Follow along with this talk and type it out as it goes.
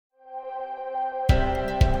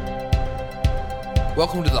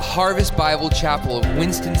Welcome to the Harvest Bible Chapel of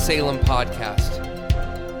Winston-Salem podcast.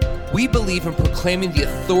 We believe in proclaiming the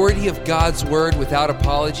authority of God's Word without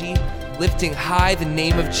apology, lifting high the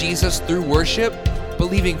name of Jesus through worship,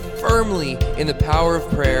 believing firmly in the power of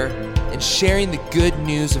prayer, and sharing the good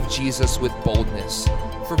news of Jesus with boldness.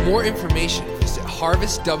 For more information, visit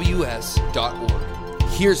harvestws.org.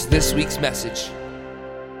 Here's this week's message.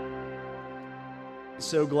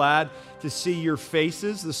 So glad to see your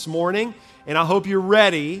faces this morning, and I hope you're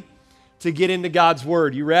ready to get into God's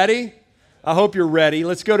Word. You ready? I hope you're ready.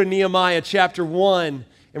 Let's go to Nehemiah chapter 1,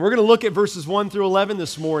 and we're going to look at verses 1 through 11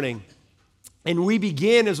 this morning. And we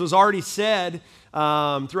begin, as was already said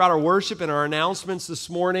throughout our worship and our announcements this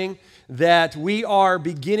morning, that we are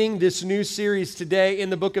beginning this new series today in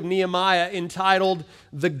the book of Nehemiah entitled,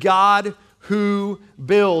 The God Who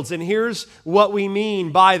Builds. And here's what we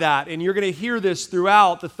mean by that. And you're going to hear this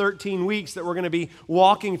throughout the 13 weeks that we're going to be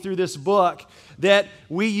walking through this book, that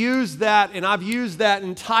we use that, and I've used that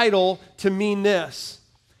in title to mean this,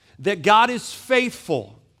 that God is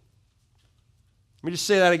faithful. Let me just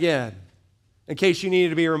say that again, in case you needed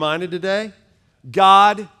to be reminded today.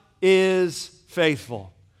 God is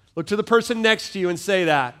faithful. Look to the person next to you and say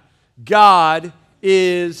that. God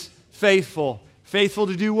is faithful. Faithful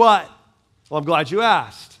to do what? Well, I'm glad you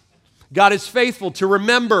asked. God is faithful to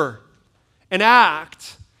remember and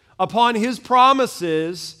act upon His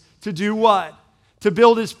promises to do what? To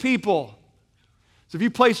build His people. So if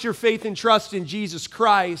you place your faith and trust in Jesus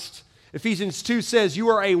Christ, Ephesians 2 says you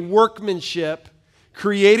are a workmanship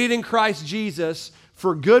created in Christ Jesus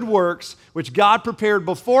for good works, which God prepared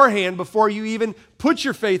beforehand before you even put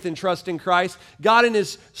your faith and trust in Christ. God in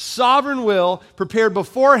His sovereign will prepared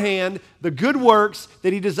beforehand the good works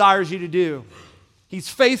that He desires you to do. He's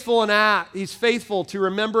faithful He's faithful to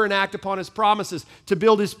remember and act upon His promises, to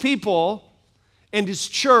build His people and His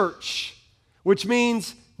church, which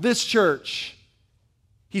means this church.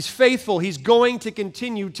 He's faithful. He's going to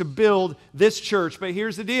continue to build this church. But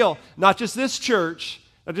here's the deal. Not just this church,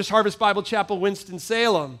 not just Harvest Bible Chapel,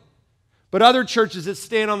 Winston-Salem, but other churches that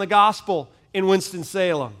stand on the gospel in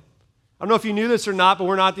Winston-Salem. I don't know if you knew this or not, but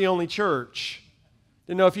we're not the only church.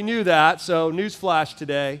 Didn't know if you knew that, so newsflash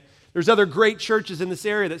today. There's other great churches in this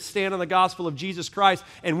area that stand on the gospel of Jesus Christ,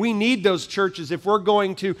 and we need those churches if we're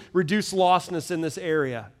going to reduce lostness in this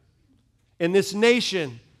area. In this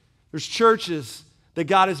nation, there's churches that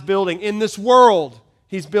God is building. In this world,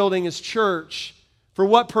 He's building His church. For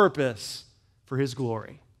what purpose? For His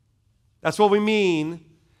glory. That's what we mean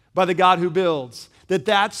by the God who builds.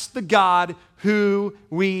 That's the God who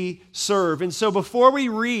we serve. And so before we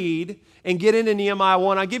read and get into Nehemiah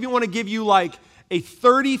 1, I want to give you like a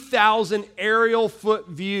 30,000 aerial foot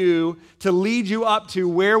view to lead you up to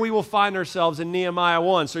where we will find ourselves in Nehemiah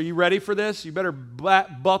 1. So are you ready for this? You better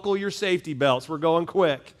buckle your safety belts. We're going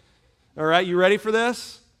quick. All right, you ready for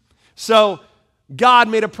this? So God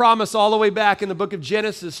made a promise all the way back in the book of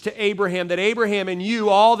Genesis to Abraham, that Abraham and you,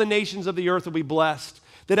 all the nations of the earth, will be blessed.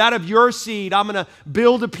 That out of your seed, I'm going to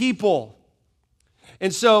build a people.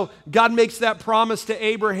 And so God makes that promise to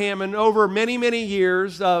Abraham, and over many, many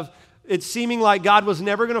years of it seeming like God was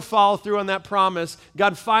never going to follow through on that promise,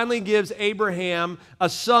 God finally gives Abraham a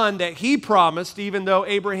son that He promised, even though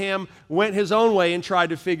Abraham went his own way and tried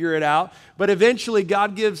to figure it out. But eventually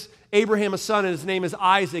God gives Abraham a son, and his name is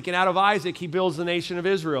Isaac, and out of Isaac He builds the nation of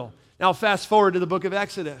Israel. Now fast forward to the book of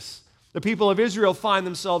Exodus. The people of Israel find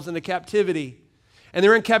themselves in the captivity, and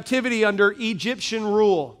they're in captivity under Egyptian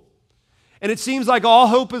rule. And it seems like all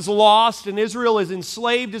hope is lost, and Israel is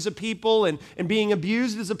enslaved as a people and being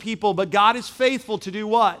abused as a people, but God is faithful to do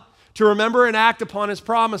what? To remember and act upon His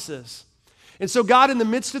promises. And so God, in the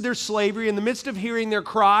midst of their slavery, in the midst of hearing their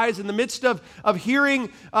cries, in the midst of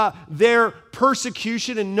hearing their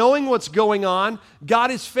persecution and knowing what's going on, God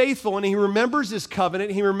is faithful, and He remembers His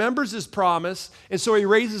covenant, He remembers His promise, and so He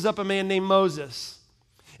raises up a man named Moses.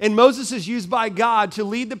 And Moses is used by God to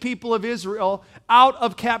lead the people of Israel out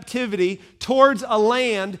of captivity towards a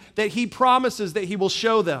land that He promises that He will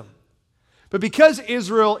show them. But because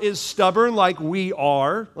Israel is stubborn like we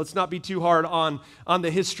are, let's not be too hard on the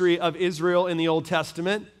history of Israel in the Old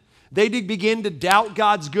Testament, they did begin to doubt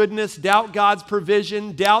God's goodness, doubt God's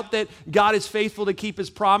provision, doubt that God is faithful to keep His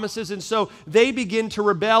promises. And so they begin to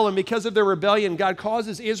rebel, and because of their rebellion, God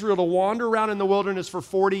causes Israel to wander around in the wilderness for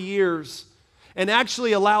 40 years. And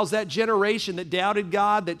actually allows that generation that doubted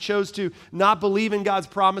God, that chose to not believe in God's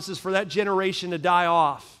promises, for that generation to die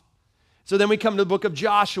off. So then we come to the book of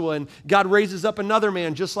Joshua, and God raises up another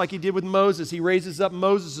man, just like he did with Moses. He raises up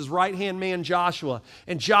Moses' right-hand man, Joshua.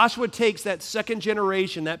 And Joshua takes that second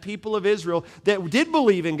generation, that people of Israel that did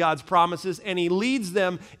believe in God's promises, and he leads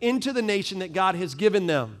them into the nation that God has given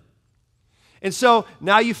them. And so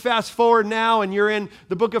now you fast forward now, and you're in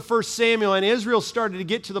the book of 1 Samuel, and Israel started to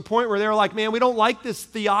get to the point where they're like, man, we don't like this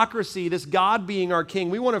theocracy, this God being our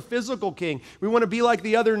king. We want a physical king. We want to be like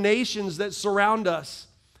the other nations that surround us.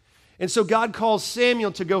 And so God calls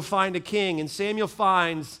Samuel to go find a king, and Samuel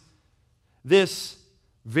finds this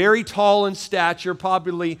very tall in stature,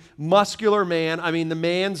 probably muscular man. I mean, the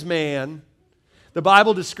man's man. The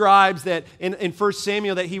Bible describes that in 1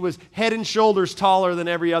 Samuel that he was head and shoulders taller than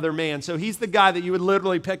every other man. So he's the guy that you would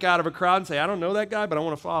literally pick out of a crowd and say, I don't know that guy, but I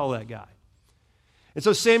want to follow that guy. And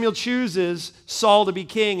so Samuel chooses Saul to be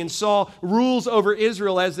king, and Saul rules over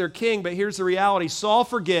Israel as their king. But here's the reality. Saul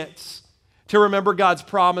forgets to remember God's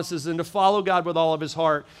promises and to follow God with all of his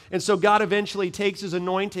heart. And so God eventually takes his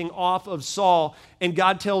anointing off of Saul, and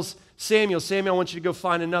God tells Samuel, I want you to go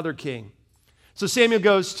find another king. So Samuel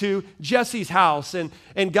goes to Jesse's house, and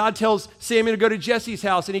God tells Samuel to go to Jesse's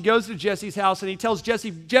house, and he goes to Jesse's house, and he tells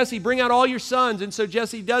Jesse, bring out all your sons. And so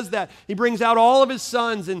Jesse does that. He brings out all of his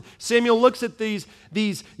sons, and Samuel looks at these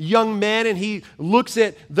young men, and he looks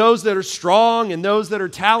at those that are strong and those that are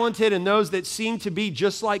talented and those that seem to be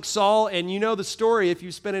just like Saul. And you know the story, if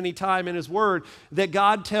you spend any time in his word, that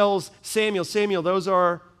God tells Samuel, those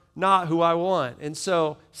are not who I want. And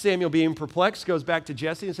so Samuel, being perplexed, goes back to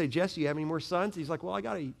Jesse and says, Jesse, do you have any more sons? He's like, well, I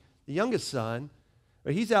got the youngest son,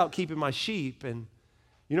 but he's out keeping my sheep. And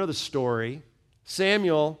you know the story.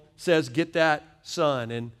 Samuel says, get that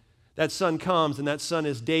son. And that son comes, and that son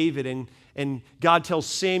is David. And God tells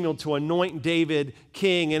Samuel to anoint David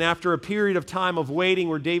king. And after a period of time of waiting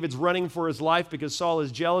where David's running for his life because Saul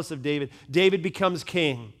is jealous of David, David becomes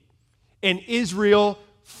king. And Israel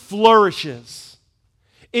flourishes.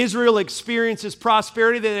 Israel experiences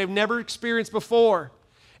prosperity that they've never experienced before.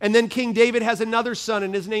 And then King David has another son,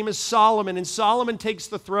 and his name is Solomon. And Solomon takes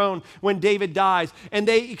the throne when David dies. And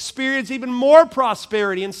they experience even more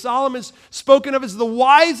prosperity. And Solomon's spoken of as the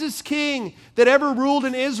wisest king that ever ruled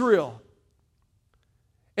in Israel.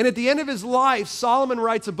 And at the end of his life, Solomon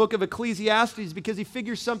writes a book of Ecclesiastes because he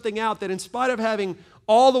figures something out, that in spite of having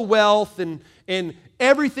all the wealth and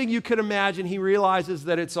everything you could imagine, he realizes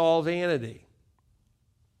that it's all vanity.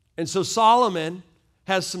 And so Solomon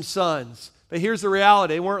has some sons. But here's the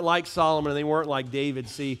reality. They weren't like Solomon, and they weren't like David.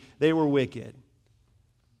 See, they were wicked.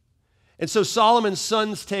 And so Solomon's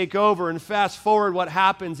sons take over, and fast forward, what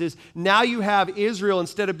happens is now you have Israel,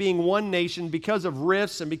 instead of being one nation, because of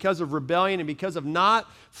rifts and because of rebellion and because of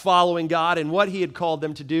not following God and what he had called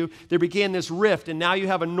them to do, there began this rift. And now you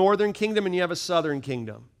have a northern kingdom and you have a southern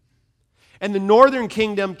kingdom. And the northern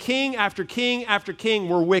kingdom, king after king after king,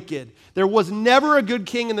 were wicked. There was never a good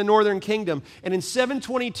king in the northern kingdom. And in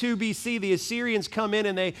 722 BC, the Assyrians come in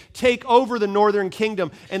and they take over the northern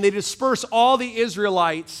kingdom, and they disperse all the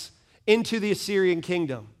Israelites into the Assyrian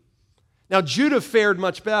kingdom. Now, Judah fared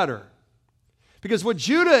much better. Because what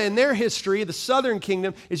Judah in their history, the southern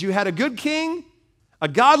kingdom, is you had a good king, a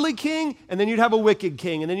godly king, and then you'd have a wicked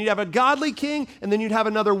king. And then you'd have a godly king, and then you'd have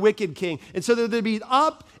another wicked king. And so there'd be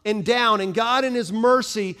up and down, and God in his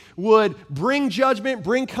mercy would bring judgment,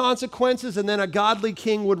 bring consequences, and then a godly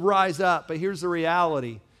king would rise up. But here's the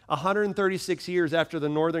reality. 136 years after the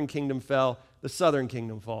northern kingdom fell, the southern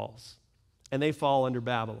kingdom falls. And they fall under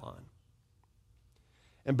Babylon.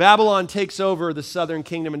 And Babylon takes over the southern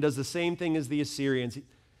kingdom and does the same thing as the Assyrians.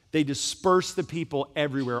 They disperse the people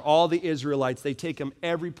everywhere. All the Israelites, they take them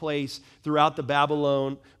every place throughout the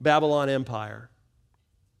Babylon Empire.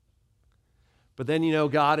 But then, you know,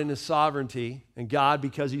 God in his sovereignty, and God,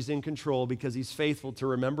 because he's in control, because he's faithful to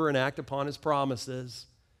remember and act upon his promises,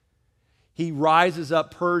 he rises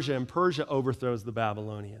up Persia, and Persia overthrows the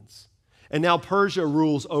Babylonians. And now Persia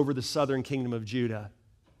rules over the southern kingdom of Judah.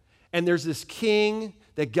 And there's this king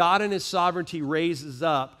that God in his sovereignty raises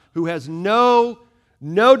up who has no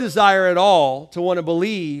desire at all to want to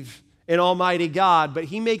believe in Almighty God, but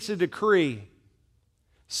he makes a decree.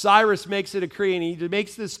 Cyrus makes a decree, and he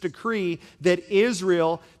makes this decree that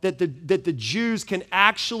Israel, that the Jews can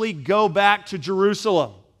actually go back to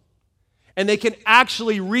Jerusalem. And they can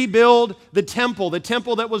actually rebuild the temple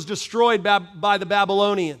that was destroyed by the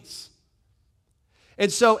Babylonians.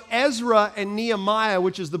 And so Ezra and Nehemiah,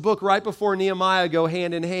 which is the book right before Nehemiah, go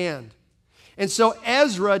hand in hand. And so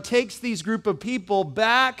Ezra takes these group of people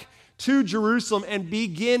back to Jerusalem and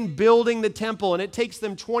begin building the temple. And it takes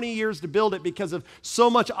them 20 years to build it because of so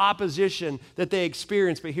much opposition that they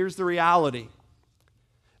experience. But here's the reality.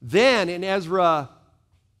 Then in Ezra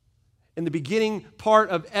in the beginning part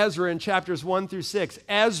of Ezra in chapters 1 through 6,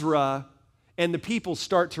 Ezra and the people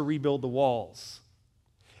start to rebuild the walls.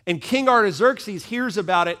 And King Artaxerxes hears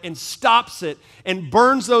about it and stops it and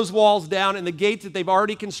burns those walls down and the gates that they've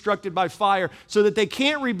already constructed by fire so that they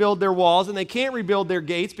can't rebuild their walls and they can't rebuild their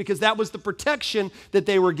gates because that was the protection that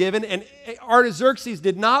they were given. And Artaxerxes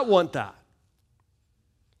did not want that.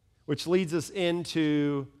 Which leads us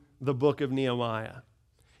into the book of Nehemiah.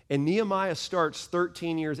 And Nehemiah starts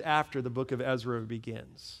 13 years after the book of Ezra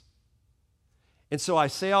begins. And so I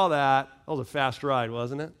say all that. That was a fast ride,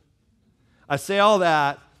 wasn't it? I say all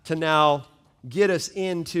that to now get us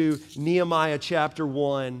into Nehemiah chapter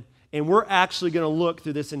 1. And we're actually going to look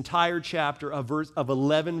through this entire chapter of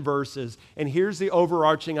 11 verses. And here's the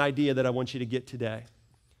overarching idea that I want you to get today.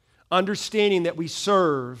 Understanding that we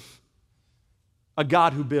serve a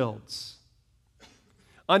God who builds.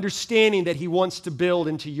 Understanding that He wants to build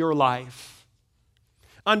into your life.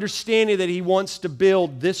 Understanding that He wants to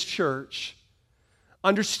build this church.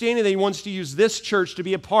 Understanding that He wants to use this church to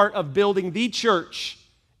be a part of building the church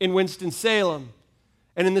in Winston-Salem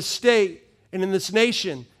and in this state and in this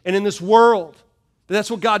nation and in this world. That's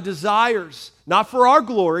what God desires. Not for our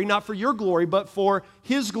glory, not for your glory, but for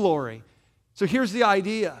His glory. So here's the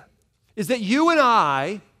idea, is that you and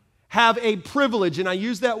I have a privilege, and I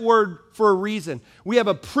use that word for a reason. We have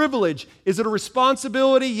a privilege. Is it a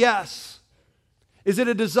responsibility? Yes. Is it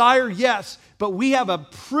a desire? Yes. But we have a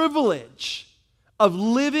privilege of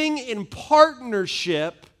living in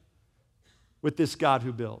partnership with this God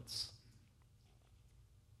who builds.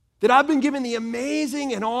 That I've been given the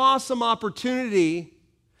amazing and awesome opportunity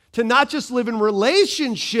to not just live in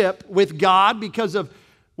relationship with God because of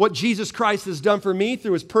what Jesus Christ has done for me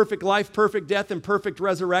through His perfect life, perfect death, and perfect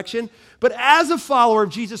resurrection, but as a follower of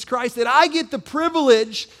Jesus Christ, that I get the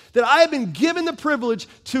privilege, that I have been given the privilege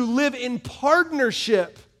to live in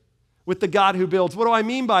partnership with the God who builds. What do I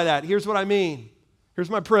mean by that? Here's what I mean. Here's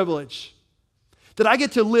my privilege. That I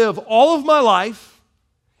get to live all of my life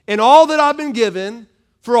and all that I've been given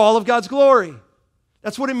for all of God's glory.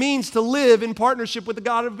 That's what it means to live in partnership with the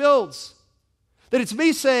God who builds. That it's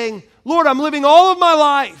me saying, Lord, I'm living all of my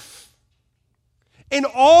life and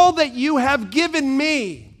all that you have given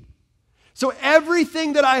me. So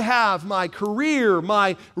everything that I have, my career,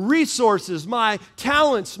 my resources, my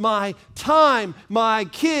talents, my time, my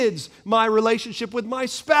kids, my relationship with my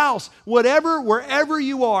spouse, whatever, wherever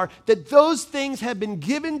you are, that those things have been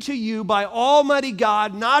given to you by Almighty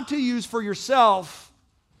God, not to use for yourself,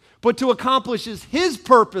 but to accomplish His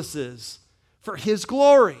purposes for His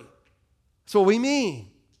glory. That's what we mean.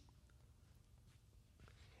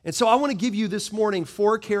 And so I want to give you this morning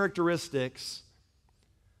 4 characteristics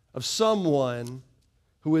of someone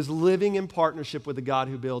who is living in partnership with the God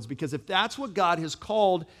who builds. Because if that's what God has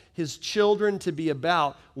called His children to be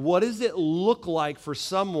about, what does it look like for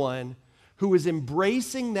someone who is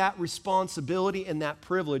embracing that responsibility and that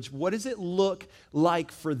privilege? What does it look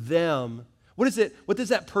like for them? What does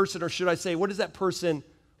that person, or should I say, what does that person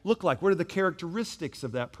look like? What are the characteristics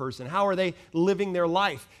of that person? How are they living their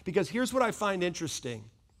life? Because here's what I find interesting.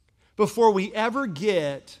 Before we ever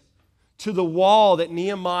get to the wall that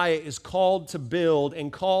Nehemiah is called to build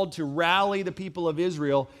and called to rally the people of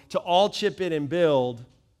Israel to all chip in and build,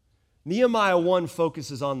 Nehemiah 1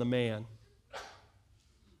 focuses on the man,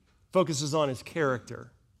 focuses on his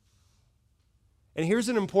character. And here's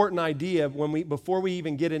an important idea before we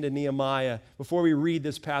even get into Nehemiah, before we read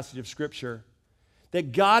this passage of Scripture,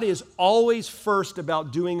 that God is always first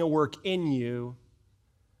about doing a work in you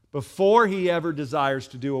before He ever desires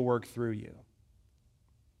to do a work through you.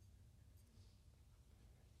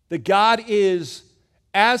 That God is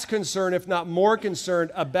as concerned, if not more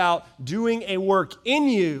concerned, about doing a work in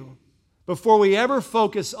you before we ever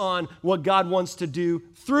focus on what God wants to do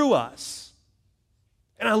through us.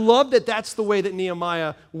 And I love that that's the way that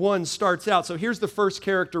Nehemiah 1 starts out. So here's the first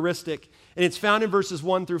characteristic, and it's found in verses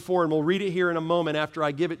 1 through 4, and we'll read it here in a moment after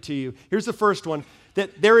I give it to you. Here's the first one,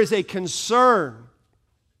 that there is a concern,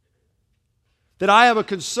 that I have a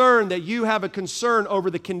concern, that you have a concern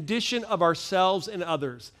over the condition of ourselves and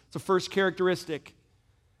others. It's the first characteristic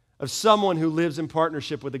of someone who lives in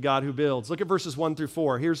partnership with the God who builds. Look at verses 1 through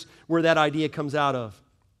 4. Here's where that idea comes out of.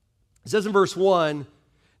 It says in verse 1,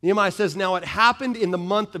 Nehemiah says, "Now it happened in the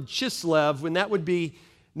month of Chislev," when that would be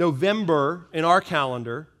November in our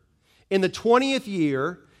calendar, "in the 20th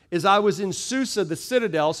year, as I was in Susa, the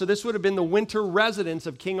citadel," so this would have been the winter residence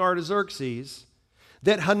of King Artaxerxes,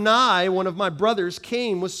 "that Hanai, one of my brothers,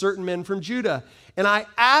 came with certain men from Judah. And I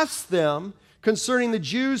asked them concerning the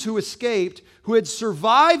Jews who escaped, who had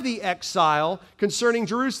survived the exile, concerning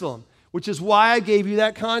Jerusalem," which is why I gave you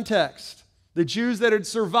that context. The Jews that had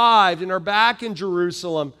survived and are back in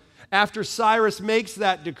Jerusalem after Cyrus makes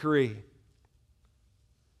that decree.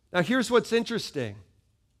 Now, here's what's interesting.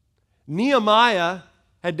 Nehemiah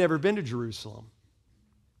had never been to Jerusalem.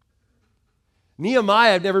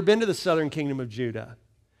 Nehemiah had never been to the southern kingdom of Judah.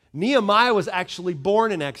 Nehemiah was actually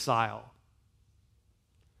born in exile.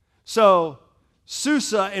 So,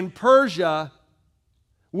 Susa in Persia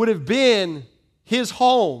would have been his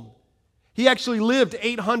home. He actually lived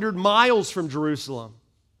 800 miles from Jerusalem,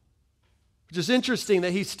 which is interesting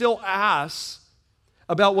that he still asks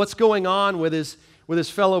about what's going on with his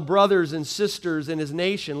fellow brothers and sisters in his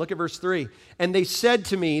nation. Look at verse 3. And they said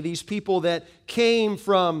to me, these people that came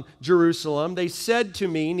from Jerusalem, they said to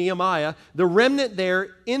me, Nehemiah, the remnant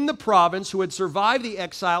there in the province who had survived the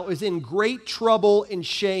exile is in great trouble and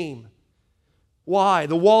shame. Why?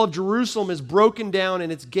 The wall of Jerusalem is broken down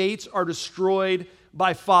and its gates are destroyed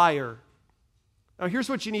by fire. Now, here's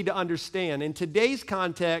what you need to understand. In today's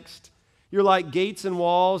context, you're like, gates and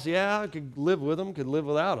walls, yeah, I could live with them, could live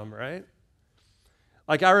without them, right?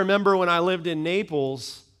 Like, I remember when I lived in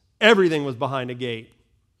Naples, everything was behind a gate,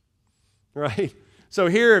 right? So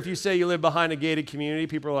here, if you say you live behind a gated community,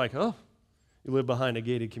 people are like, oh, you live behind a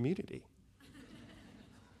gated community.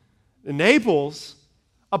 In Naples,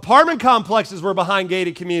 apartment complexes were behind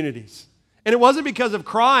gated communities. And it wasn't because of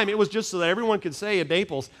crime. It was just so that everyone could say in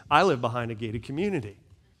Naples, I live behind a gated community.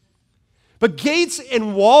 But gates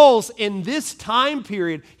and walls in this time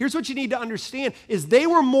period, here's what you need to understand, is they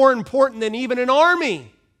were more important than even an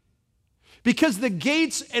army. Because the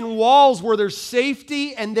gates and walls were their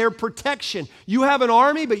safety and their protection. You have an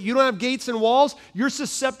army, but you don't have gates and walls, you're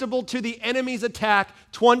susceptible to the enemy's attack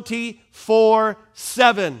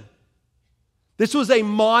 24/7. This was a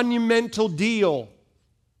monumental deal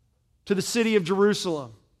to the city of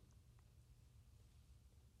Jerusalem.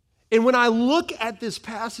 And when I look at this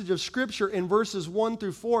passage of Scripture in verses 1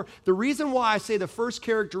 through 4, the reason why I say the first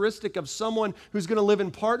characteristic of someone who's going to live in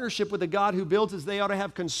partnership with a God who builds is they ought to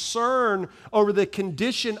have concern over the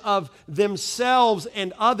condition of themselves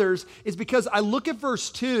and others is because I look at verse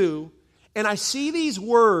 2 and I see these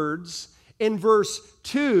words in verse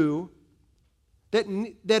 2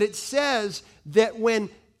 that it says that when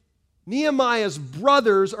Nehemiah's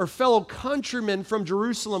brothers or fellow countrymen from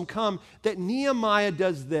Jerusalem come, that Nehemiah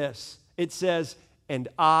does this. It says, and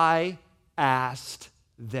I asked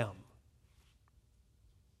them.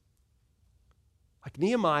 Like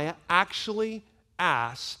Nehemiah actually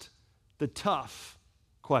asked the tough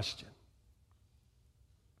question.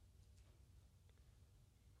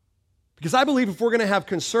 Because I believe if we're going to have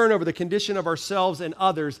concern over the condition of ourselves and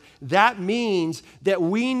others, that means that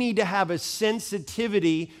we need to have a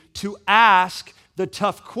sensitivity to ask the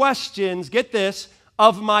tough questions, get this,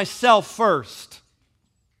 of myself first.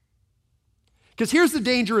 Because here's the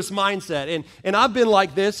dangerous mindset, and I've been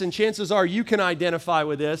like this, and chances are you can identify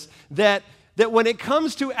with this, that when it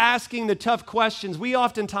comes to asking the tough questions, we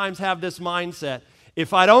oftentimes have this mindset.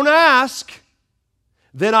 If I don't ask,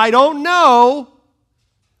 then I don't know,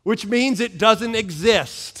 which means it doesn't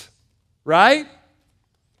exist, right?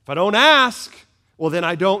 If I don't ask, well, then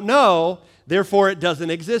I don't know, therefore it doesn't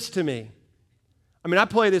exist to me. I mean, I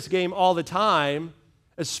play this game all the time,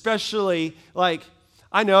 especially,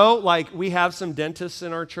 I know, we have some dentists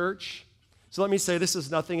in our church, so let me say this is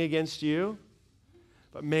nothing against you,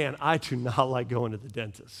 but man, I do not like going to the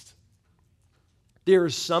dentist. There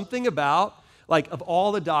is something about, of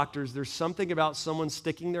all the doctors, there's something about someone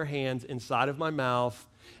sticking their hands inside of my mouth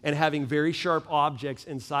and having very sharp objects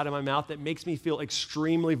inside of my mouth that makes me feel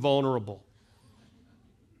extremely vulnerable.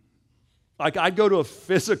 I'd go to a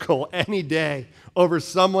physical any day over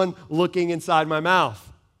someone looking inside my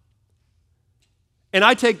mouth. And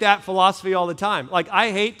I take that philosophy all the time. I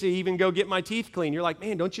hate to even go get my teeth clean. You're like,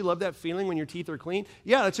 man, don't you love that feeling when your teeth are clean?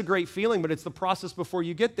 Yeah, that's a great feeling, but it's the process before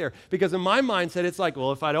you get there. Because in my mindset, it's like,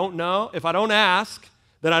 well, if I don't know, if I don't ask,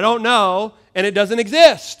 then I don't know, and it doesn't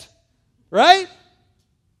exist. Right?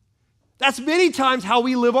 That's many times how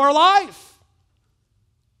we live our life.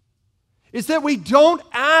 Is that we don't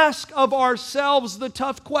ask of ourselves the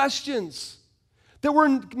tough questions. That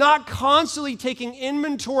we're not constantly taking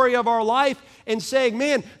inventory of our life and saying,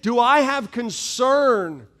 man, do I have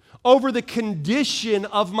concern over the condition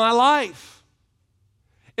of my life?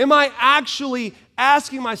 Am I actually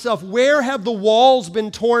asking myself, where have the walls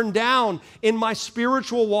been torn down in my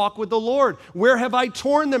spiritual walk with the Lord? Where have I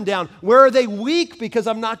torn them down? Where are they weak because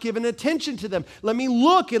I'm not giving attention to them? Let me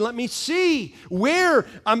look and let me see where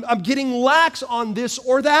I'm getting lax on this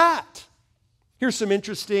or that. Here's some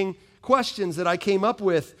interesting questions that I came up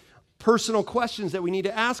with, personal questions that we need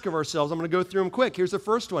to ask of ourselves. I'm going to go through them quick. Here's the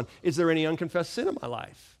first one. Is there any unconfessed sin in my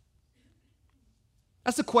life?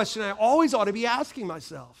 That's the question I always ought to be asking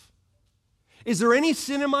myself. Is there any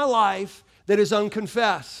sin in my life that is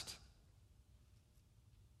unconfessed?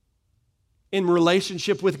 In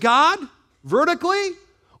relationship with God, vertically,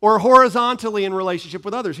 or horizontally in relationship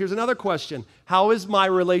with others? Here's another question. How is my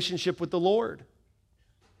relationship with the Lord?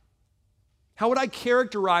 How would I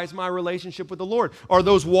characterize my relationship with the Lord? Are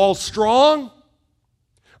those walls strong?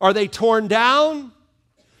 Are they torn down?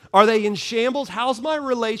 Are they in shambles? How's my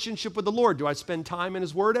relationship with the Lord? Do I spend time in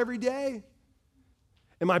His Word every day?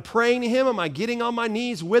 Am I praying to Him? Am I getting on my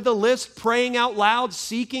knees with a list, praying out loud,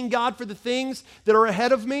 seeking God for the things that are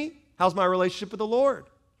ahead of me? How's my relationship with the Lord?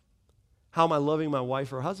 How am I loving my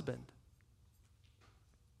wife or husband?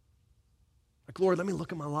 Like, Lord, let me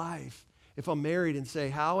look at my life. If I'm married and say,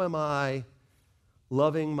 how am I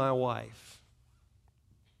loving my wife?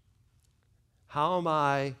 How am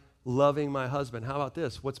I loving my husband? How about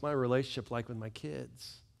this? What's my relationship like with my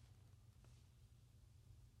kids?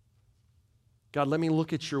 God, let me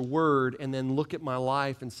look at your word and then look at my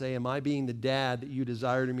life and say, am I being the dad that you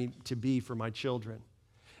desire me to be for my children?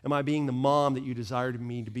 Am I being the mom that you desire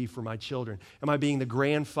me to be for my children? Am I being the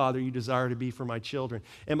grandfather you desire to be for my children?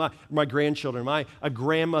 Am I my grandchildren? Am I a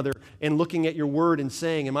grandmother and looking at your word and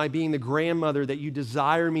saying, am I being the grandmother that you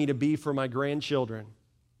desire me to be for my grandchildren?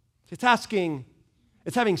 It's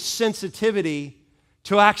having sensitivity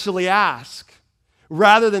to actually ask,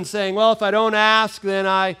 rather than saying, well, if I don't ask, then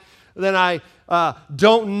I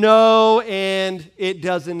don't know and it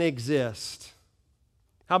doesn't exist.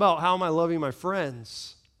 How am I loving my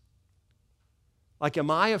friends? Like,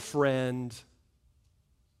 am I a friend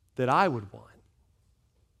that I would want?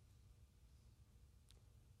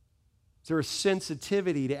 Is there a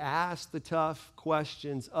sensitivity to ask the tough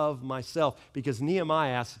questions of myself? Because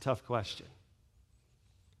Nehemiah asked a tough question.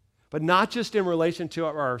 But not just in relation to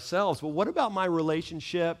ourselves, but what about my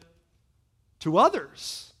relationship to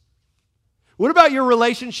others? What about your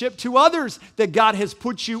relationship to others that God has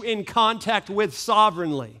put you in contact with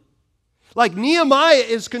sovereignly? Like, Nehemiah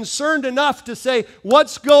is concerned enough to say,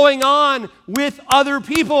 what's going on with other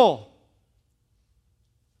people?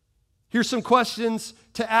 Here's some questions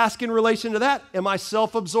to ask in relation to that. Am I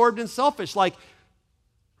self-absorbed and selfish? Like,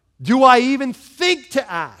 do I even think to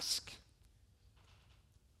ask?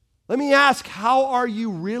 Let me ask, how are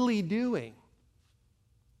you really doing?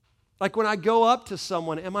 Like, when I go up to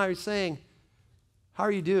someone, am I saying, how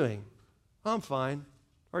are you doing? I'm fine.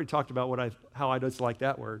 I already talked about how I dislike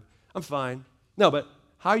that word. I'm fine. No, but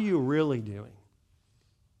how are you really doing?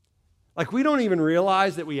 Like, we don't even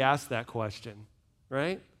realize that we ask that question,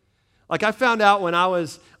 right? Like, I found out when I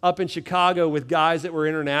was up in Chicago with guys that were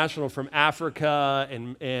international from Africa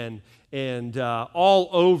and all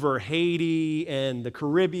over Haiti and the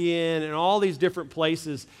Caribbean and all these different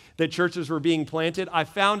places that churches were being planted. I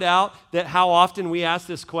found out that how often we ask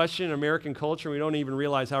this question in American culture, and we don't even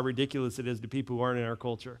realize how ridiculous it is to people who aren't in our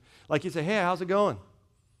culture. Like, you say, hey, how's it going?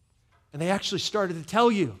 And they actually started to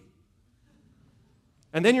tell you.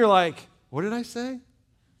 And then you're like, what did I say?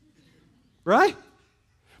 Right?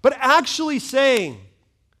 But actually saying,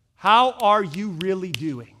 how are you really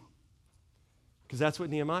doing? Because that's what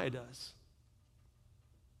Nehemiah does.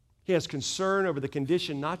 He has concern over the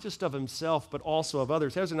condition, not just of himself, but also of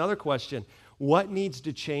others. Here's another question. What needs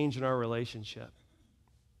to change in our relationship?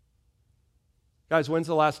 Guys, when's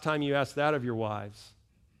the last time you asked that of your wives?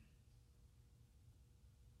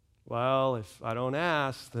 Well, if I don't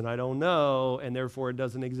ask, then I don't know, and therefore it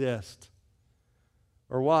doesn't exist.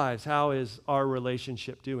 Or wives, how is our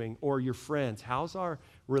relationship doing? Or your friends, how's our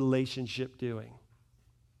relationship doing?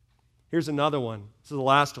 Here's another one. This is the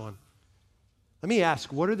last one. Let me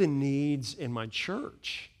ask, what are the needs in my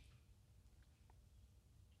church?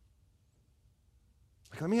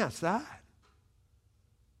 Let me ask that.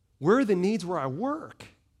 Where are the needs where I work?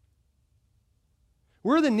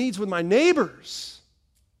 Where are the needs with my neighbors?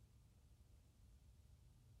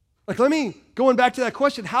 Going back to that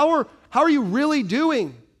question, how are you really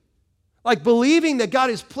doing? Like, believing that God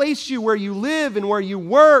has placed you where you live and where you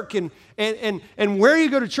work and where you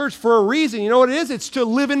go to church for a reason. You know what it is? It's to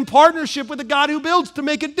live in partnership with the God who builds, to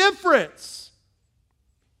make a difference.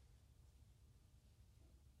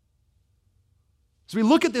 As we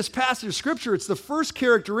look at this passage of Scripture, it's the first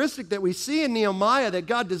characteristic that we see in Nehemiah that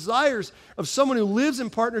God desires of someone who lives in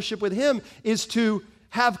partnership with Him is to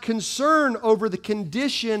have concern over the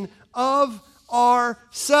condition of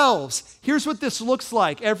ourselves. Here's what this looks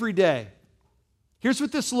like every day. Here's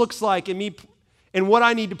what this looks like in me and what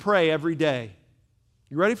I need to pray every day.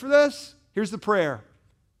 You ready for this? Here's the prayer.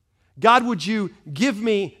 God, would you give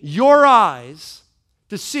me your eyes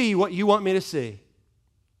to see what you want me to see?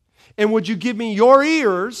 And would you give me your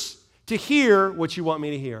ears to hear what you want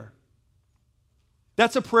me to hear.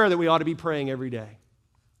 That's a prayer that we ought to be praying every day.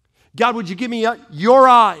 God, would you give me your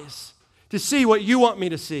eyes to see what you want me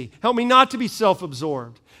to see? Help me not to be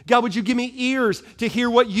self-absorbed. God, would you give me ears to hear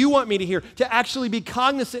what you want me to hear, to actually be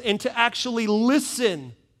cognizant and to actually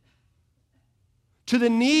listen to the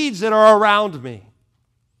needs that are around me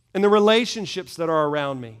and the relationships that are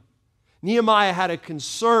around me. Nehemiah had a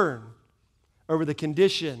concern over the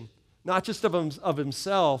condition, not just of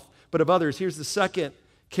himself, but of others. Here's the second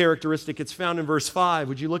characteristic. It's found in verse 5.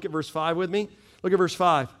 Would you look at verse 5 with me? Look at verse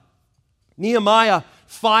 5. Nehemiah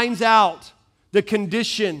finds out the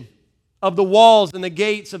condition of the walls and the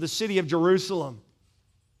gates of the city of Jerusalem.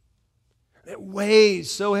 It weighs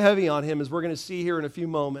so heavy on him, as we're going to see here in a few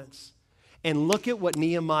moments. And look at what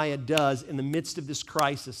Nehemiah does in the midst of this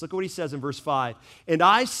crisis. Look at what he says in verse 5. And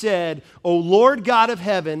I said, O Lord God of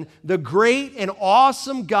heaven, the great and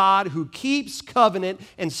awesome God who keeps covenant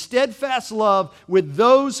and steadfast love with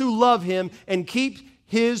those who love him and keep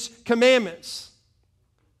his commandments.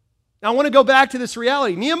 Now I want to go back to this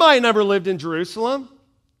reality. Nehemiah never lived in Jerusalem.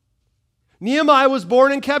 Nehemiah was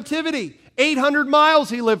born in captivity. 800 miles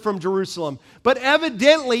he lived from Jerusalem. But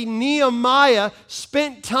evidently, Nehemiah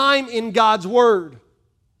spent time in God's Word.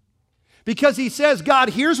 Because he says, God,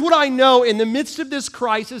 here's what I know in the midst of this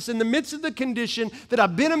crisis, in the midst of the condition that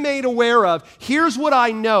I've been made aware of. Here's what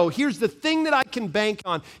I know. Here's the thing that I can bank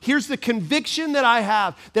on. Here's the conviction that I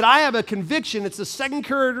have a conviction. It's the second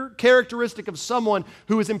characteristic of someone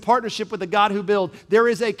who is in partnership with the God who builds. There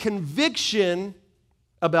is a conviction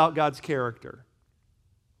about God's character.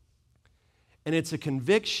 And it's a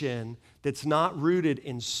conviction that's not rooted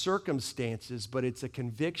in circumstances, but it's a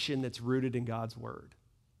conviction that's rooted in God's Word.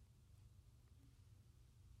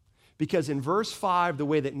 Because in verse 5, the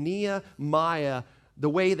way that Nehemiah, the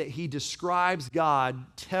way that he describes God,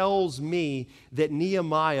 tells me that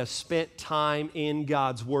Nehemiah spent time in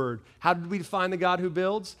God's Word. How did we define the God who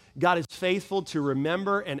builds? God is faithful to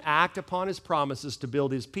remember and act upon his promises to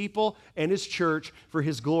build his people and his church for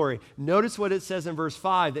his glory. Notice what it says in verse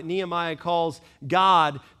 5, that Nehemiah calls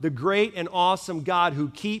God the great and awesome God who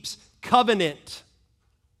keeps covenant.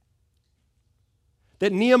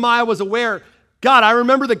 That Nehemiah was aware, God, I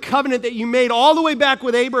remember the covenant that you made all the way back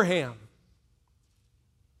with Abraham.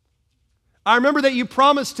 I remember that you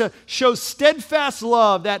promised to show steadfast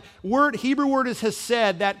love. That word, Hebrew word is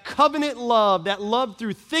hesed, that covenant love, that love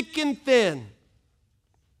through thick and thin.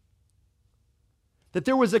 That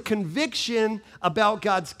there was a conviction about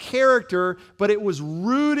God's character, but it was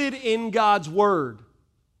rooted in God's Word.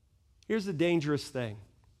 Here's the dangerous thing,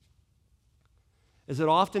 is that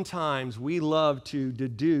oftentimes we love to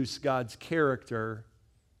deduce God's character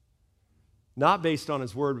not based on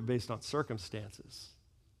his Word, but based on circumstances,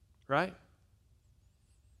 right?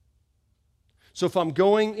 So if I'm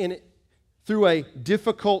going through a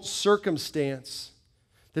difficult circumstance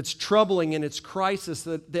that's troubling in its crisis,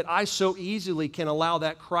 that I so easily can allow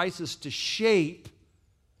that crisis to shape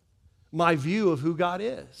my view of who God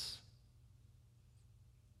is.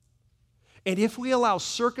 And if we allow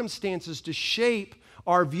circumstances to shape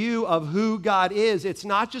our view of who God is, it's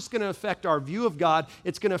not just going to affect our view of God,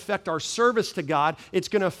 it's going to affect our service to God, it's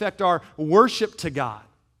going to affect our worship to God.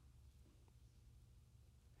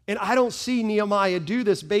 And I don't see Nehemiah do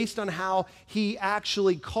this based on how he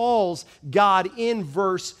actually calls God in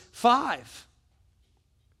verse 5.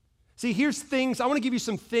 See, here's things, I want to give you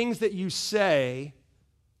some things that you say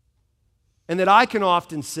and that I can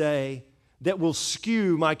often say that will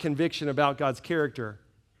skew my conviction about God's character.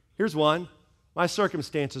 Here's one. My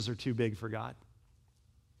circumstances are too big for God.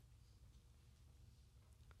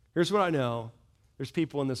 Here's what I know. There's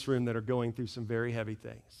people in this room that are going through some very heavy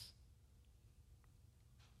things.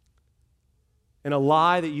 And a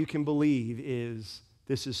lie that you can believe is,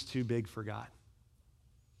 this is too big for God.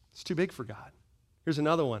 It's too big for God. Here's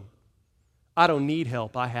another one. I don't need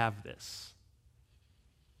help. I have this.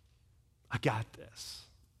 I got this.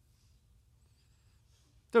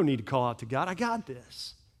 Don't need to call out to God. I got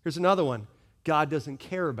this. Here's another one. God doesn't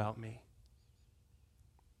care about me.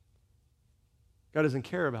 God doesn't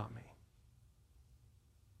care about me.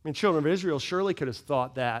 I mean, children of Israel surely could have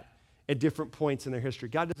thought that at different points in their history.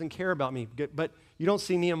 God doesn't care about me. But you don't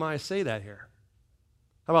see Nehemiah say that here.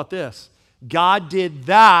 How about this? God did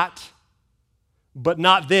that, but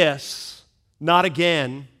not this, not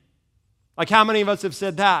again. Like, how many of us have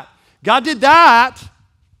said that? God did that,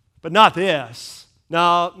 but not this.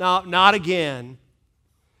 No, not again.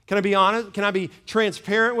 Can I be honest? Can I be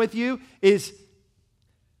transparent with you?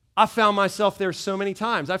 I found myself there so many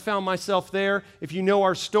times. I found myself there, if you know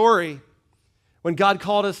our story, when God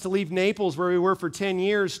called us to leave Naples, where we were for 10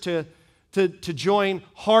 years, to to join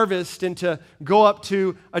Harvest and to go up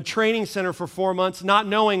to a training center for 4 months, not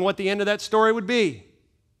knowing what the end of that story would be.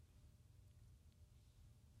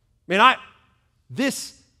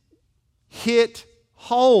 This hit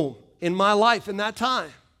home in my life in that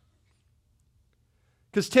time.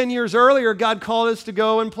 Because 10 years earlier, God called us to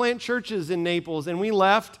go and plant churches in Naples, and we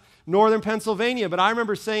left northern Pennsylvania. But I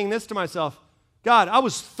remember saying this to myself, God, I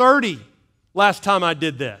was 30 last time I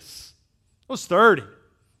did this. I was 30.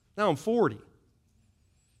 Now I'm 40. A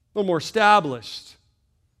little more established.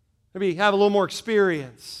 Maybe have a little more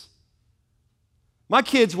experience. My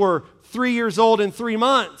kids were 3 years old in 3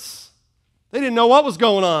 months. They didn't know what was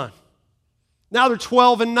going on. Now they're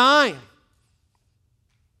 12 and 9.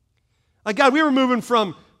 Like, God, we were moving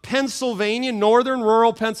from Pennsylvania, northern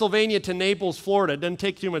rural Pennsylvania, to Naples, Florida. It doesn't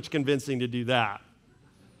take too much convincing to do that.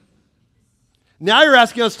 Now you're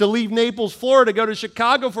asking us to leave Naples, Florida, go to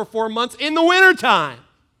Chicago for 4 months in the wintertime.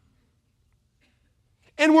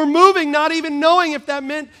 And we're moving not even knowing if that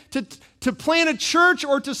meant to plant a church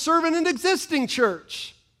or to serve in an existing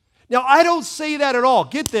church. Now, I don't say that at all.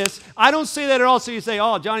 Get this. I don't say that at all so you say,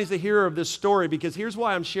 oh, Johnny's the hero of this story, because here's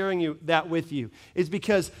why I'm sharing that with you. It's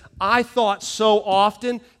because I thought so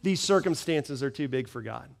often these circumstances are too big for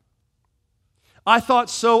God. I thought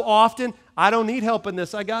so often, I don't need help in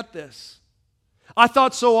this. I got this. I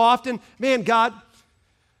thought so often, man, God,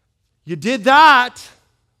 you did that.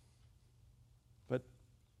 But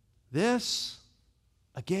this,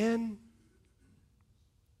 again.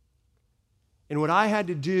 And what I had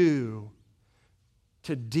to do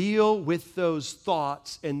to deal with those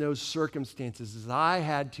thoughts and those circumstances is I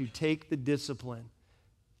had to take the discipline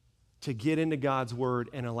to get into God's Word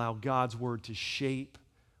and allow God's Word to shape,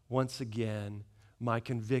 once again, my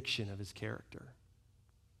conviction of His character.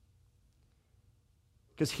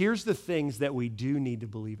 Because here's the things that we do need to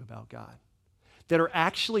believe about God that are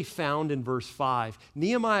actually found in verse 5.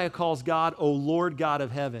 Nehemiah calls God, O Lord God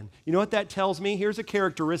of heaven. You know what that tells me? Here's a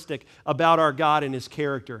characteristic about our God and His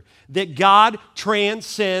character. That God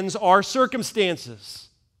transcends our circumstances.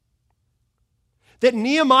 That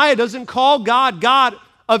Nehemiah doesn't call God God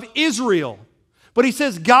of Israel, but he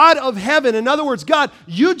says God of heaven. In other words, God,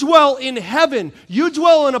 you dwell in heaven. You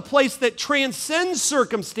dwell in a place that transcends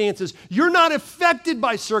circumstances. You're not affected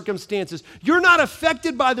by circumstances. You're not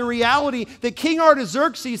affected by the reality that King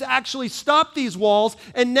Artaxerxes actually stopped these walls,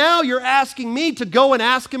 and now you're asking me to go and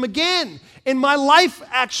ask him again. And my life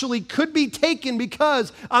actually could be taken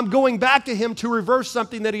because I'm going back to him to reverse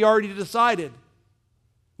something that he already decided.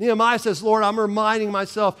 Nehemiah says, Lord, I'm reminding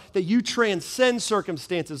myself that you transcend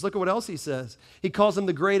circumstances. Look at what else he says. He calls him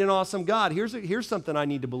the great and awesome God. Here's something I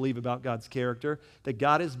need to believe about God's character, that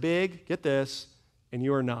God is big, get this, and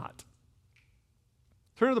you are not.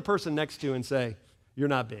 Turn to the person next to you and say, you're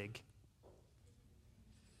not big.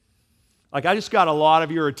 Like, I just got a lot of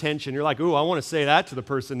your attention. You're like, ooh, I want to say that to the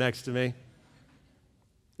person next to me.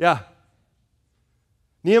 Yeah.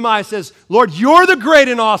 Nehemiah says, Lord, you're the great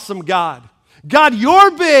and awesome God. God,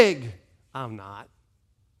 you're big. I'm not.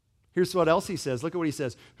 Here's what else he says. Look at what he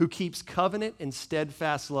says. Who keeps covenant and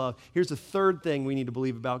steadfast love. Here's the third thing we need to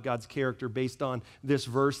believe about God's character based on this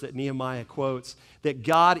verse that Nehemiah quotes. That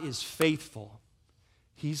God is faithful.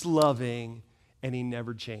 He's loving and he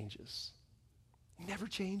never changes. He never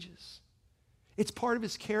changes. It's part of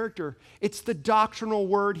his character. It's the doctrinal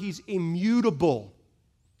word. He's immutable.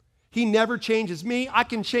 He never changes. Me, I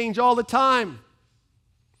can change all the time.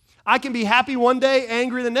 I can be happy one day,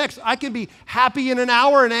 angry the next. I can be happy in an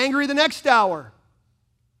hour and angry the next hour.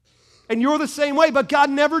 And you're the same way, but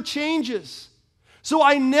God never changes. So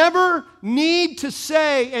I never need to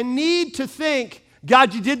say and need to think,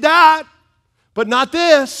 God, you did that, but not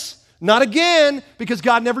this, not again, because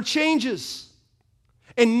God never changes.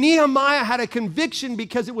 And Nehemiah had a conviction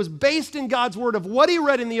because it was based in God's word of what he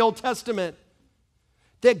read in the Old Testament,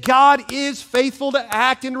 that God is faithful to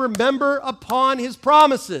act and remember upon his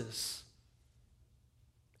promises.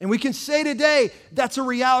 And we can say today, that's a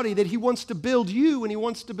reality, that he wants to build you, and he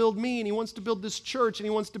wants to build me, and he wants to build this church, and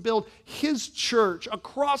he wants to build his church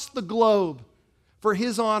across the globe for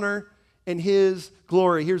his honor and his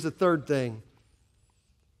glory. Here's the third thing.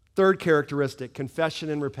 Third characteristic,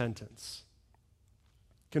 confession and repentance.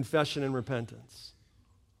 Confession and repentance.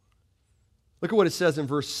 Look at what it says in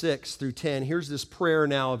verse 6 through 10. Here's this prayer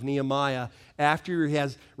now of Nehemiah after he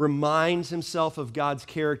reminds himself of God's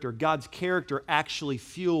character. God's character actually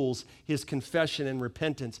fuels his confession and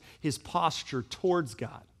repentance, his posture towards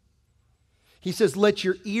God. He says, let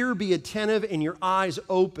your ear be attentive and your eyes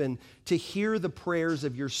open to hear the prayers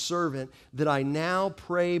of your servant that I now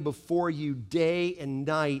pray before you day and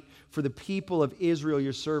night for the people of Israel,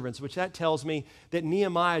 your servants. Which that tells me that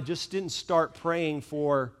Nehemiah just didn't start praying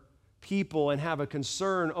for people and have a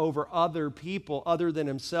concern over other people other than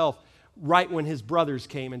himself right when his brothers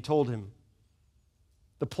came and told him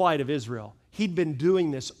the plight of Israel. He'd been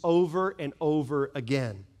doing this over and over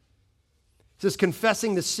again. It says,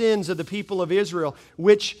 confessing the sins of the people of Israel,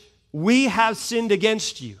 which we have sinned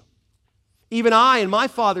against you. Even I and my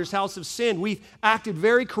father's house have sinned. We've acted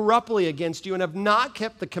very corruptly against you and have not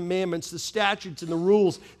kept the commandments, the statutes, and the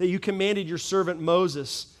rules that you commanded your servant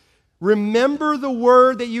Moses. Remember the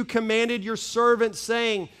word that you commanded your servant,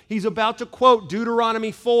 saying, he's about to quote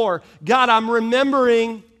Deuteronomy 4. God, I'm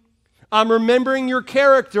remembering your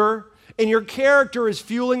character, and your character is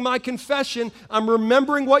fueling my confession. I'm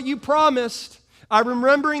remembering what you promised. I'm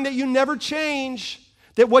remembering that you never change,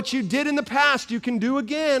 that what you did in the past you can do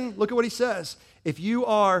again. Look at what he says. If you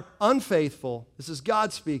are unfaithful, this is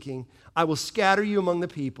God speaking, I will scatter you among the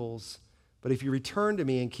peoples. But if you return to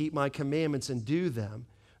me and keep my commandments and do them,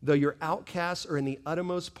 though your outcasts are in the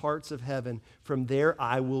uttermost parts of heaven, from there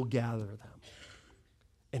I will gather them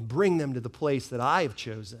and bring them to the place that I have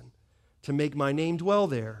chosen to make my name dwell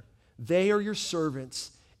there. They are your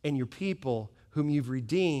servants and your people whom you've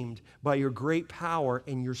redeemed by your great power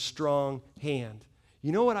and your strong hand.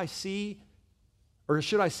 You know what I see, or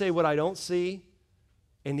should I say what I don't see,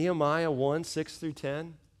 in Nehemiah 1, 6 through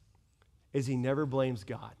 10, is he never blames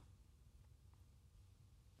God.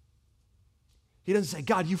 He doesn't say,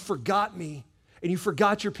 God, you forgot me, and you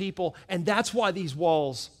forgot your people, and that's why these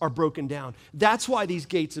walls are broken down. That's why these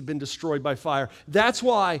gates have been destroyed by fire. That's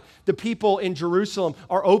why the people in Jerusalem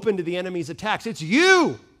are open to the enemy's attacks. It's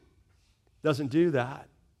you. Doesn't do that.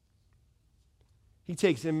 He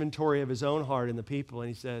takes inventory of his own heart and the people, and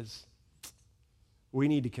he says, we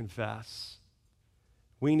need to confess.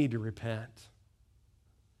 We need to repent.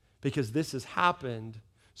 Because this has happened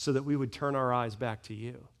so that we would turn our eyes back to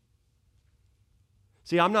you.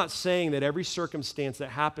 See, I'm not saying that every circumstance that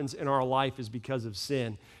happens in our life is because of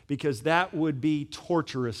sin, because that would be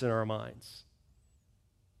torturous in our minds.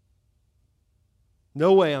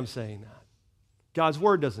 No way I'm saying that. God's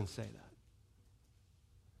word doesn't say that.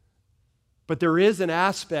 But there is an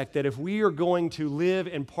aspect that if we are going to live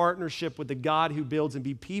in partnership with the God who builds and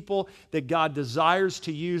be people that God desires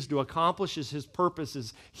to use to accomplish his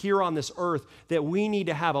purposes here on this earth, that we need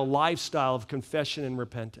to have a lifestyle of confession and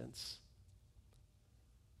repentance.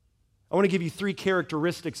 I want to give you 3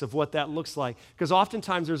 characteristics of what that looks like, because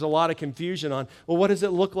oftentimes there's a lot of confusion on, well, what does it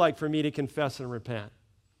look like for me to confess and repent?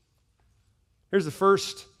 Here's the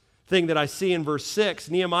first thing that I see in verse 6.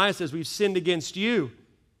 Nehemiah says, we've sinned against you.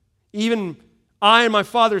 Even I and my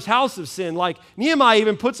father's house have sinned. Like Nehemiah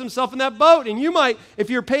even puts himself in that boat. And you might, if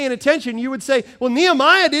you're paying attention, you would say, well,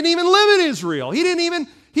 Nehemiah didn't even live in Israel. He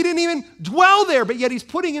didn't even dwell there, but yet he's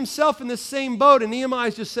putting himself in this same boat. And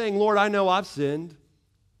Nehemiah's just saying, Lord, I know I've sinned.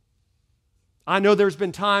 I know there's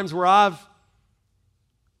been times where I've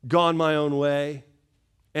gone my own way,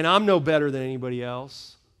 and I'm no better than anybody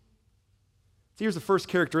else. So here's the first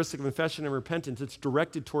characteristic of confession and repentance. It's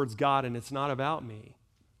directed towards God, and it's not about me.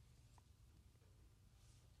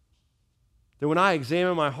 That when I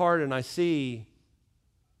examine my heart and I see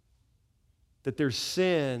that there's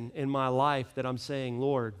sin in my life, that I'm saying,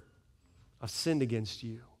 Lord, I've sinned against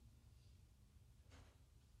you.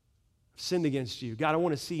 I've sinned against you. God, I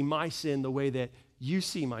want to see my sin the way that you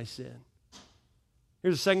see my sin.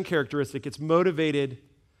 Here's a second characteristic. It's motivated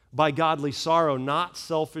by godly sorrow, not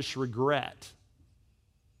selfish regret.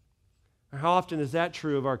 How often is that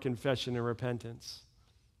true of our confession and repentance?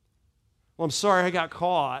 Well, I'm sorry I got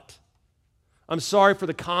caught. I'm sorry for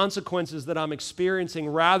the consequences that I'm experiencing,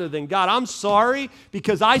 rather than, God, I'm sorry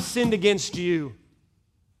because I sinned against you.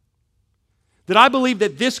 That I believe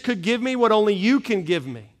that this could give me what only you can give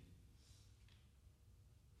me.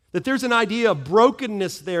 That there's an idea of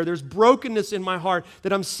brokenness there. There's brokenness in my heart,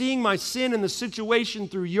 that I'm seeing my sin and the situation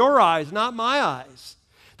through your eyes, not my eyes.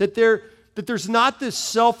 That there's not this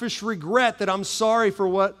selfish regret that I'm sorry for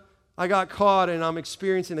what I got caught and I'm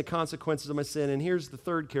experiencing the consequences of my sin. And here's the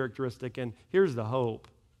third characteristic, and here's the hope.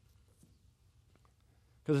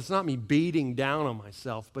 Because it's not me beating down on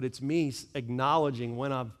myself, but it's me acknowledging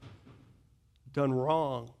when I've done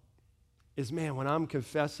wrong. Is, man, when I'm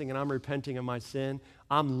confessing and I'm repenting of my sin,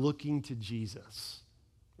 I'm looking to Jesus,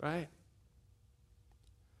 right?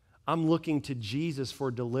 I'm looking to Jesus for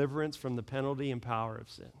deliverance from the penalty and power of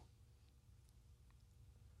sin.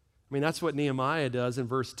 I mean, that's what Nehemiah does in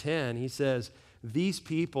verse 10. He says, these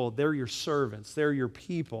people, they're your servants. They're your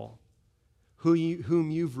people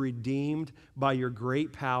whom you've redeemed by your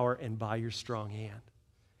great power and by your strong hand.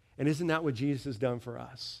 And isn't that what Jesus has done for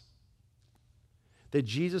us? That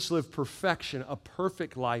Jesus lived perfection, a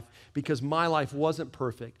perfect life, because my life wasn't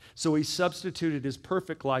perfect. So he substituted his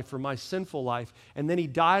perfect life for my sinful life, and then he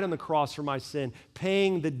died on the cross for my sin,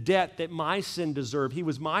 paying the debt that my sin deserved. He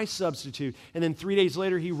was my substitute. And then 3 days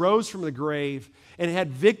later, he rose from the grave and had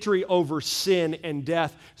victory over sin and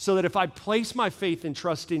death, so that if I place my faith and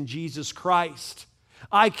trust in Jesus Christ,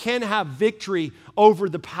 I can have victory over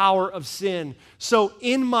the power of sin. So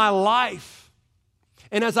in my life,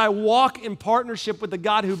 and as I walk in partnership with the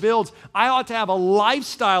God who builds, I ought to have a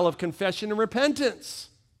lifestyle of confession and repentance.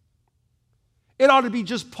 It ought to be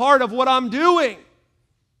just part of what I'm doing.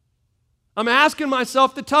 I'm asking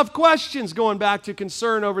myself the tough questions, going back to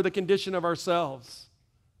concern over the condition of ourselves.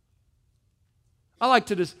 I like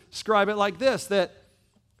to describe it like this, that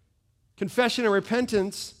confession and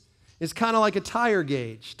repentance is kind of like a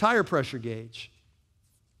tire pressure gauge.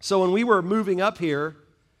 So when we were moving up here,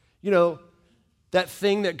 that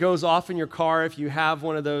thing that goes off in your car, if you have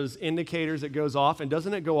one of those indicators that goes off, and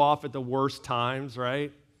doesn't it go off at the worst times,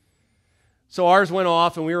 right? So ours went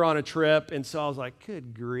off and we were on a trip, and so I was like,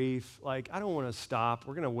 good grief, I don't want to stop.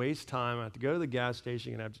 We're going to waste time. I have to go to the gas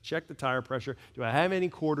station and I have to check the tire pressure. Do I have any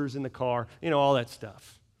quarters in the car? All that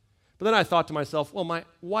stuff. But then I thought to myself, well, my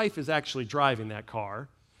wife is actually driving that car,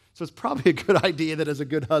 so it's probably a good idea that as a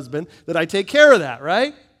good husband that I take care of that,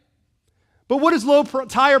 right? But what does low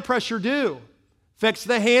tire pressure do? Affects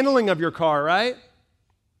the handling of your car, right?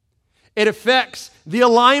 It affects the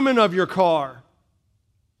alignment of your car.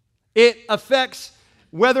 It affects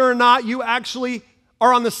whether or not you actually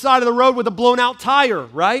are on the side of the road with a blown out tire,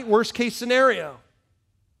 right? Worst case scenario.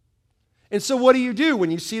 And so what do?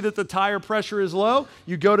 When you see that the tire pressure is low,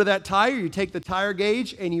 you go to that tire, you take the tire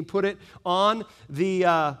gauge, and you put it on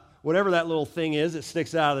the, whatever that little thing is that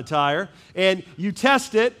sticks out of the tire, and you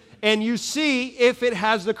test it, and you see if it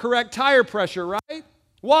has the correct tire pressure, right?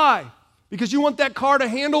 Why? Because you want that car to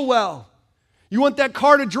handle well. You want that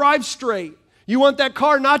car to drive straight. You want that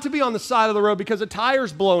car not to be on the side of the road because the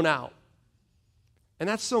tire's blown out. And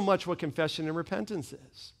that's so much what confession and repentance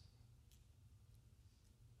is.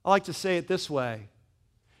 I like to say it this way.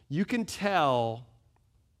 You can tell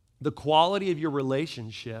the quality of your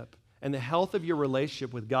relationship and the health of your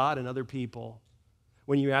relationship with God and other people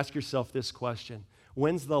when you ask yourself this question.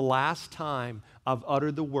 When's the last time I've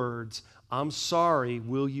uttered the words, I'm sorry,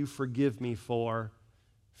 will you forgive me for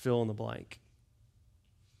fill in the blank?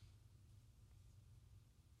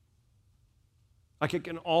 I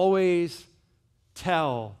can always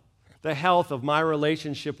tell the health of my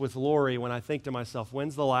relationship with Lori when I think to myself,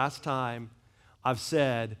 when's the last time I've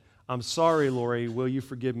said, I'm sorry, Lori, will you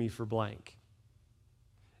forgive me for blank?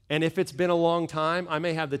 And if it's been a long time, I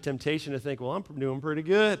may have the temptation to think, well, I'm doing pretty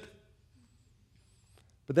good.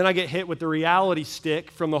 But then I get hit with the reality stick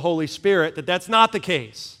from the Holy Spirit that that's not the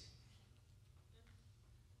case.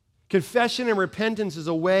 Confession and repentance is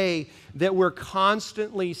a way that we're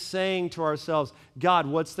constantly saying to ourselves, God,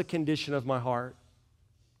 what's the condition of my heart?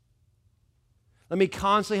 Let me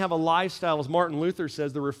constantly have a lifestyle, as Martin Luther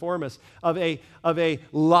says, the reformist, of a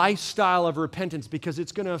lifestyle of repentance, because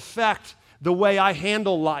it's going to affect the way I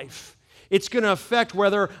handle life. It's going to affect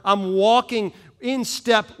whether I'm walking in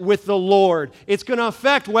step with the Lord. It's going to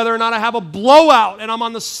affect whether or not I have a blowout and I'm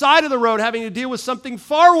on the side of the road having to deal with something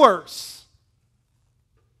far worse.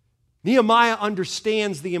 Nehemiah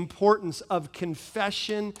understands the importance of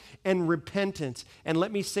confession and repentance. And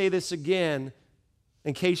let me say this again,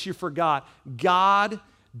 in case you forgot. God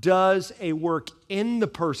does a work in the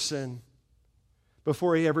person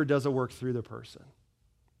before he ever does a work through the person.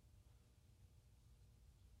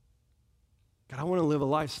 God, I want to live a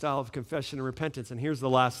lifestyle of confession and repentance. And here's the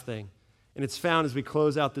last thing. And it's found as we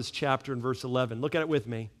close out this chapter in verse 11. Look at it with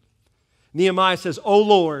me. Nehemiah says, O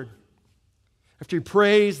Lord, after he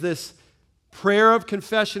prays this prayer of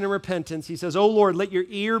confession and repentance, he says, O Lord, let your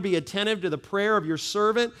ear be attentive to the prayer of your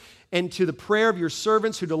servant and to the prayer of your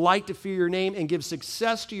servants who delight to fear your name, and give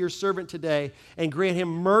success to your servant today, and grant him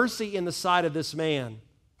mercy in the sight of this man.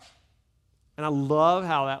 And I love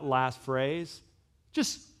how that last phrase,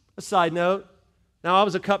 just a side note, now I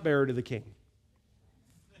was a cupbearer to the king.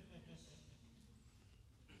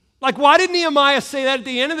 Why did Nehemiah say that at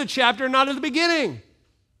the end of the chapter and not at the beginning?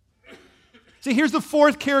 See, here's the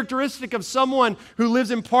fourth characteristic of someone who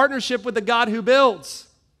lives in partnership with the God who builds.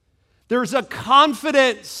 There's a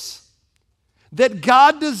confidence that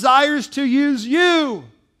God desires to use you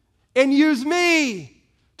and use me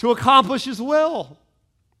to accomplish his will.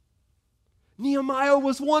 Nehemiah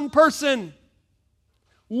was one person.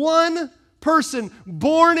 One person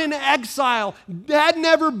born in exile, had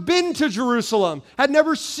never been to Jerusalem, had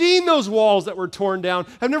never seen those walls that were torn down,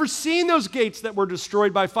 had never seen those gates that were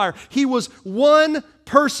destroyed by fire. He was one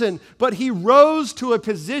person, but he rose to a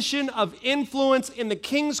position of influence in the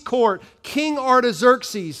king's court, King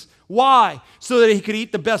Artaxerxes. Why? So that he could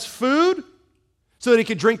eat the best food, so that he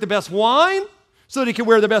could drink the best wine, so that he could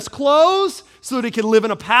wear the best clothes, so that he could live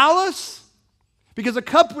in a palace. Because a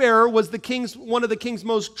cupbearer was one of the king's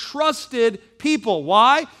most trusted people.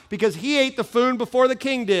 Why? Because he ate the food before the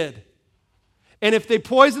king did. And if they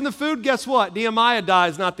poison the food, guess what? Nehemiah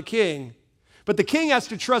dies, not the king. But the king has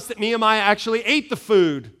to trust that Nehemiah actually ate the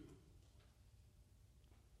food.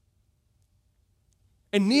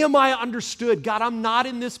 And Nehemiah understood, God, I'm not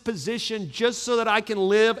in this position just so that I can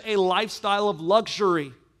live a lifestyle of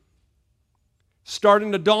luxury.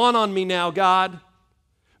 Starting to dawn on me now, God,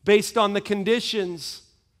 based on the conditions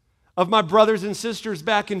of my brothers and sisters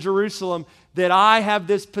back in Jerusalem, that I have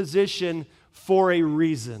this position for a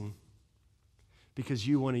reason. Because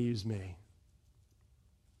you want to use me.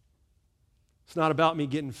 It's not about me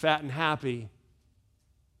getting fat and happy.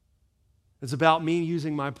 It's about me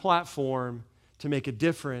using my platform to make a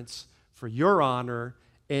difference for your honor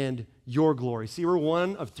and your glory. See, we're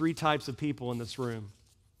one of three types of people in this room.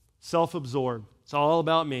 Self-absorbed. It's all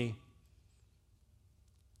about me.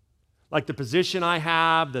 Like the position I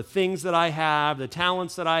have, the things that I have, the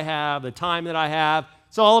talents that I have, the time that I have.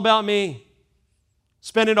 It's all about me.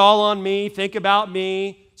 Spend it all on me. Think about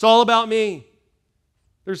me. It's all about me.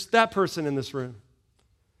 There's that person in this room.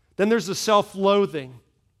 Then there's the self-loathing.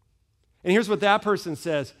 And here's what that person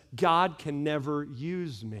says: God can never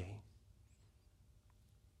use me.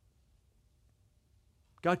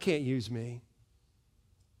 God can't use me.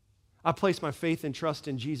 I place my faith and trust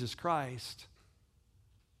in Jesus Christ.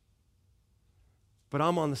 But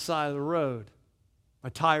I'm on the side of the road. My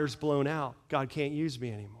tire's blown out. God can't use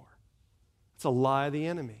me anymore. It's a lie of the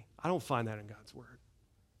enemy. I don't find that in God's word.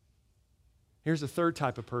 Here's a third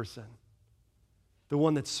type of person. The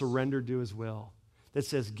one that's surrendered to his will. That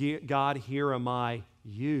says, God, here am I.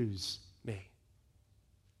 Use me.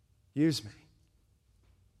 Use me.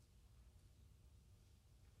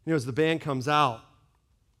 You know, as the band comes out,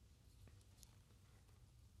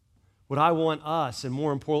 what I want us, and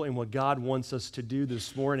more importantly, what God wants us to do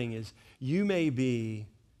this morning is, you may be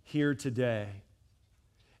here today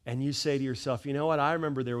and you say to yourself, you know what, I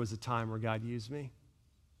remember there was a time where God used me.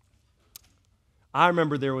 I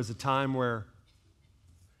remember there was a time where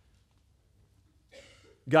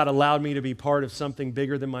God allowed me to be part of something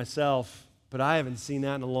bigger than myself, but I haven't seen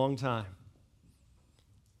that in a long time.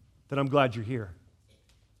 Then I'm glad you're here.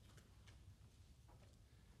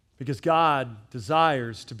 Because God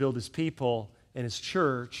desires to build his people and his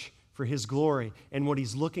church for his glory. And what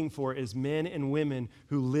he's looking for is men and women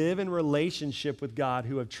who live in relationship with God,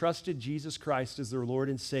 who have trusted Jesus Christ as their Lord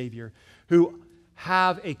and Savior, who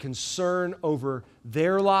have a concern over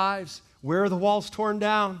their lives. Where are the walls torn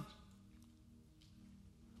down?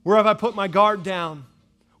 Where have I put my guard down?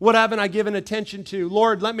 What haven't I given attention to?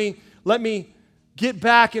 Lord, let me get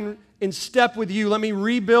back in step with you. Let me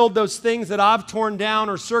rebuild those things that I've torn down,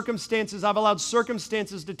 or circumstances I've allowed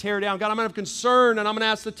circumstances to tear down. God, I'm going to have concern, and I'm going to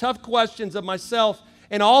ask the tough questions of myself.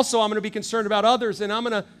 And also I'm going to be concerned about others, and I'm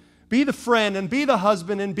going to be the friend and be the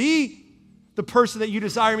husband and be the person that you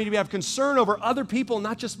desire me to be. Have concern over other people,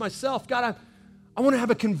 not just myself. God, I want to have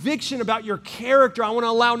a conviction about your character. I want to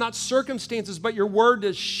allow not circumstances, but your word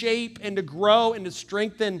to shape and to grow and to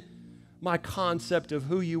strengthen my concept of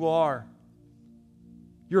who you are.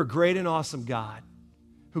 You're a great and awesome God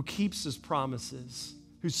who keeps his promises,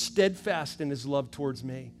 who's steadfast in his love towards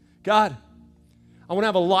me. God, I want to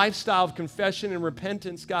have a lifestyle of confession and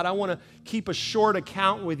repentance. God, I want to keep a short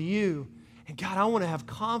account with you. And God, I want to have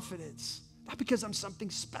confidence, not because I'm something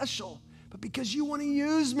special, but because you want to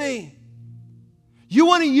use me. You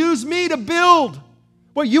want to use me to build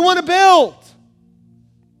what you want to build.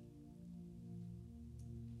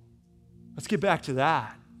 Let's get back to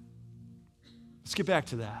that. Let's get back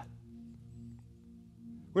to that.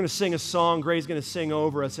 We're going to sing a song. Gray's going to sing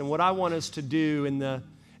over us. And what I want us to do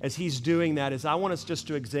as he's doing that is I want us just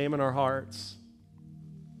to examine our hearts.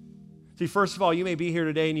 See, first of all, you may be here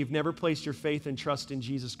today and you've never placed your faith and trust in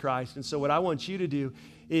Jesus Christ. And so what I want you to do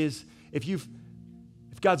is,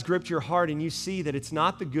 if God's gripped your heart and you see that it's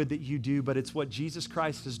not the good that you do, but it's what Jesus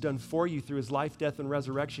Christ has done for you through his life, death, and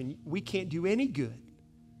resurrection, we can't do any good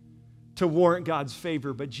to warrant God's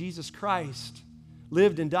favor, but Jesus Christ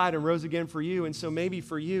lived and died and rose again for you. And so maybe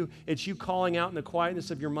for you, it's you calling out in the quietness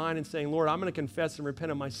of your mind and saying, Lord, I'm going to confess and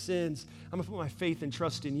repent of my sins. I'm going to put my faith and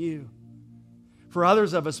trust in you. For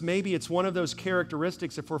others of us, maybe it's one of those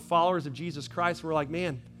characteristics. If we're followers of Jesus Christ, we're like,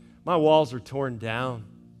 man, my walls are torn down.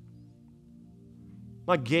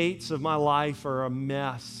 My gates of my life are a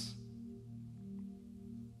mess.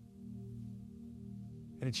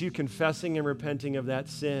 And it's you confessing and repenting of that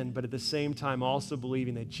sin, but at the same time also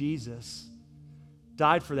believing that Jesus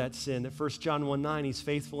died for that sin, that 1 John 1:9, he's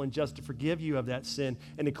faithful and just to forgive you of that sin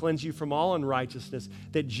and to cleanse you from all unrighteousness,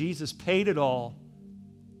 that Jesus paid it all.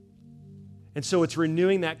 And so it's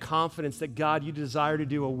renewing that confidence that, God, you desire to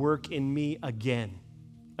do a work in me again.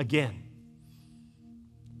 That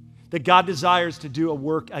God desires to do a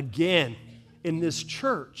work again in this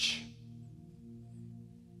church.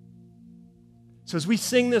 So as we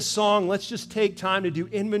sing this song, let's just take time to do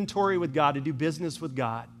inventory with God, to do business with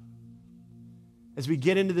God. As we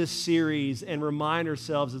get into this series and remind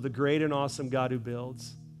ourselves of the great and awesome God who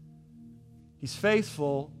builds. He's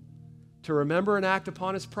faithful to remember and act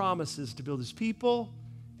upon his promises to build his people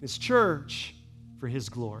and his church for his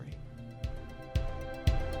glory.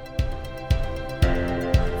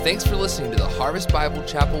 Thanks for listening to the Harvest Bible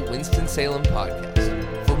Chapel Winston-Salem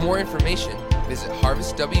podcast. For more information, visit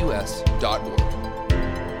harvestws.org.